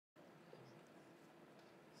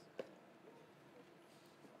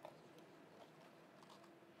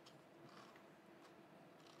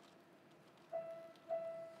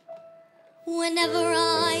Whenever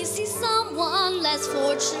I see someone less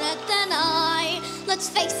fortunate than I, let's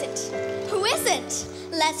face it, who isn't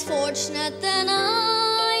less fortunate than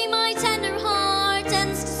I? My tender heart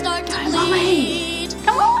tends to start to bleed.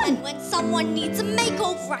 Come on! And when someone needs a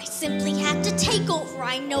makeover, I simply have to take over.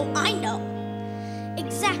 I know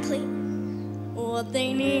exactly what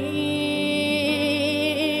they need.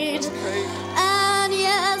 And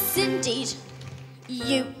yes, indeed,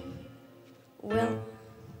 you will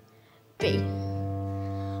be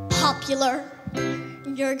popular.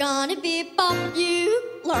 You're gonna be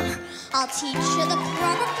popular. I'll teach you the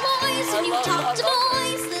proper ploys when you talk to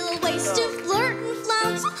boys. Little ways to flirt and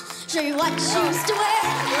flounce. Show you what shoes to wear,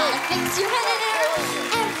 how to fix your hair.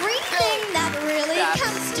 Everything that really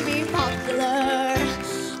counts to be popular.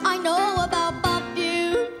 I know about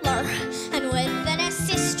popular, and with an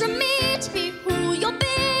assist from me to be who you'll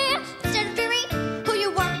be instead of fearing who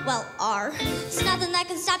you are. There's nothing that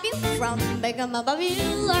can stop you from becoming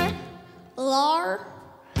popular. Come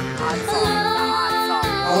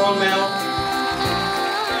on, Mel.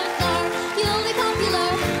 You'll be popular,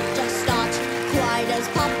 just not quite as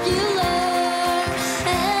popular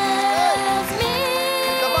as me.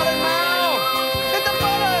 Hit the button, Mel! Hit the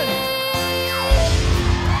button!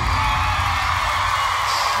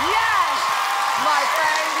 Yes! My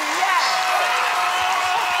friend, yes!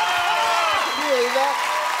 Can you believe that?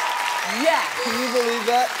 Yes. Can you believe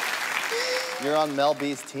that? You're on Mel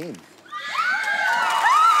B's team.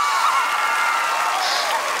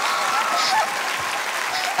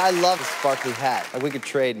 I love the sparkly hat. Like, we could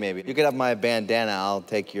trade, maybe. You could have my bandana, I'll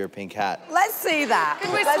take your pink hat. Let's see that.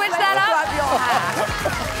 Can we switch that up? Swap your hat.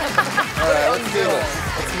 All right, let's do this.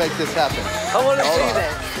 Let's make this happen. I want to see on. this.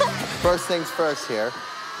 First things first here.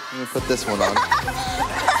 Let me put this one on. Let's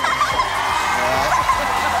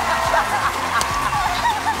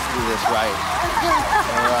do this right.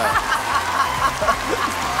 All right.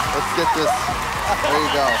 Let's get this. There you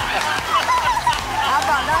go. How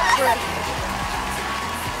about that trick?